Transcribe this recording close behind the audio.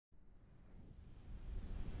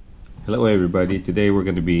Hello everybody, today we're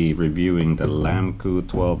going to be reviewing the Lamcou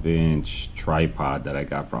 12-inch tripod that I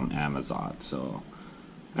got from Amazon. So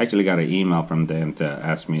I actually got an email from them to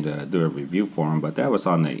ask me to do a review for them, but that was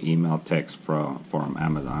on the email text from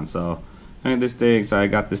Amazon. So I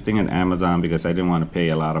got this thing at Amazon because I didn't want to pay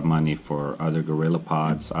a lot of money for other Gorilla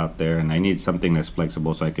Pods out there, and I need something that's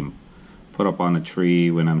flexible so I can put up on a tree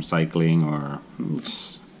when I'm cycling or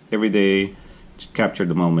just everyday capture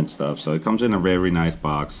the moment stuff. So it comes in a very nice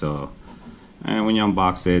box. So, and when you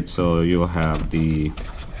unbox it, so you'll have you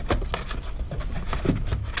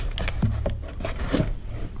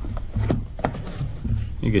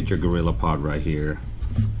get your Gorilla Pod right here.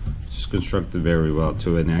 It's constructed very well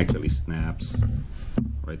too, and it actually snaps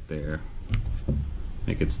right there.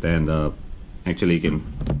 Make it stand up. Actually, you can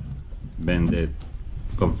bend it,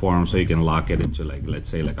 conform, so you can lock it into, like, let's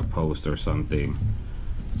say like a post or something.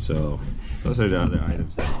 So those are the other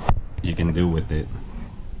items that you can do with it.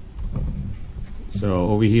 So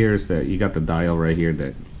over here is that you got the dial right here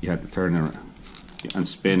that you have to turn around, you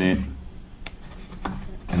unspin it,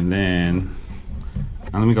 and then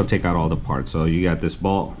let me go take out all the parts. So you got this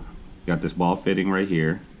ball fitting right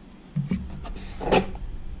here.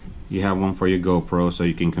 You have one for your GoPro, so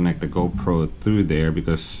you can connect the GoPro through there,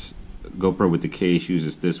 because GoPro with the case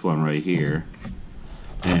uses this one right here.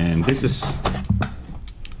 And this is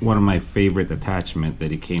one of my favorite attachment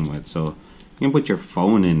that it came with. So you can put your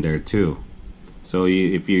phone in there too. So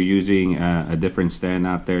if you're using a different stand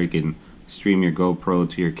out there, you can stream your GoPro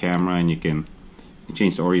to your camera, and you can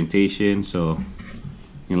change the orientation. So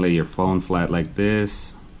you can lay your phone flat like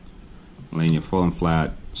this, laying your phone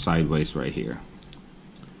flat sideways right here.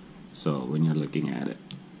 So when you're looking at it,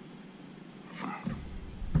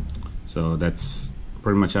 so that's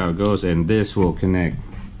pretty much how it goes. And this will connect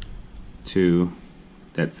to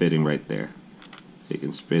that fitting right there, so you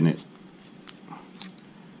can spin it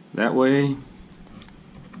that way,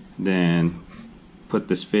 then put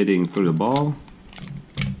this fitting through the ball,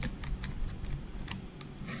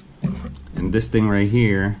 and this thing right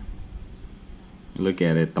here, look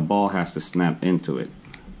at it, the ball has to snap into it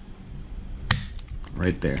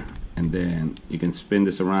right there, and then you can spin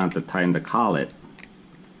this around to tighten the collet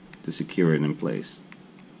to secure it in place.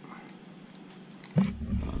 Let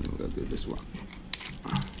me go do this one.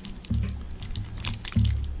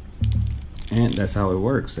 And that's how it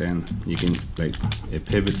works, and you can, like, it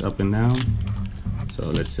pivots up and down. So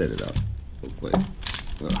let's set it up real quick.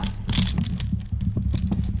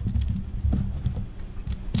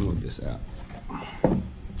 Move this out.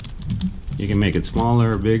 You can make it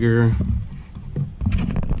smaller, bigger.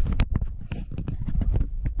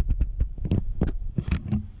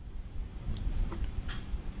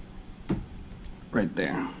 Right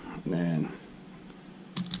there. And then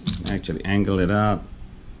actually angle it out.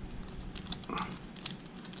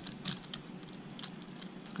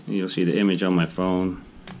 You'll see the image on my phone.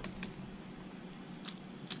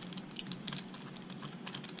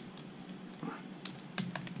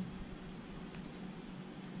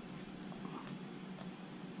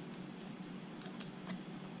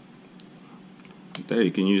 There,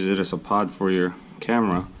 you can use it as a pod for your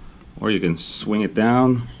camera, or you can swing it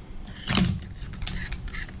down.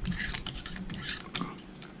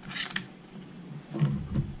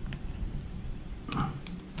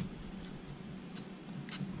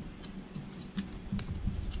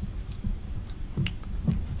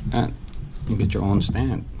 And you get your own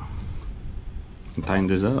stand and tighten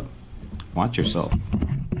this up. Watch yourself.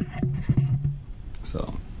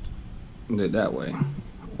 So do it that way,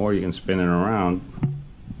 or you can spin it around.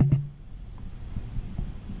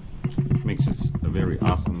 Makes this a very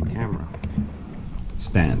awesome camera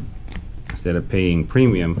stand instead of paying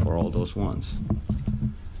premium for all those ones.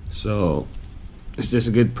 So is this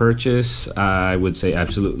a good purchase? I would say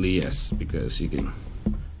absolutely yes, because you can,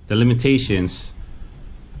 the limitations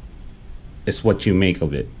is what you make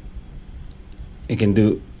of it. It can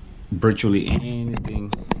do virtually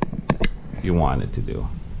anything you want it to do.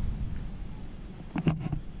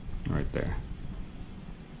 Right there.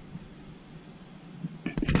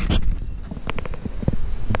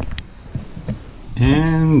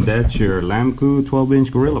 And that's your Lamcou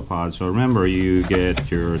 12-inch Gorilla Pod. So remember, you get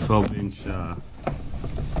your 12-inch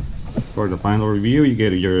for the final review. You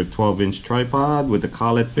get your 12-inch tripod with the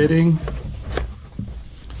collet fitting.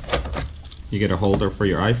 You get a holder for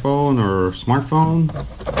your iPhone or smartphone.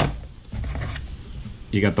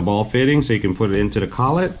 You got the ball fitting, so you can put it into the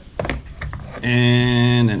collet,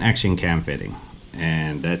 and an action cam fitting.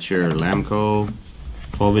 And that's your Lamcou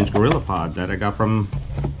 12-inch Gorilla Pod that I got from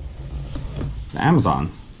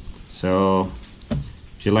Amazon. So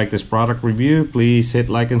if you like this product review, please hit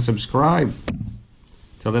like and subscribe.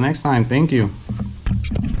 Till the next time, thank you.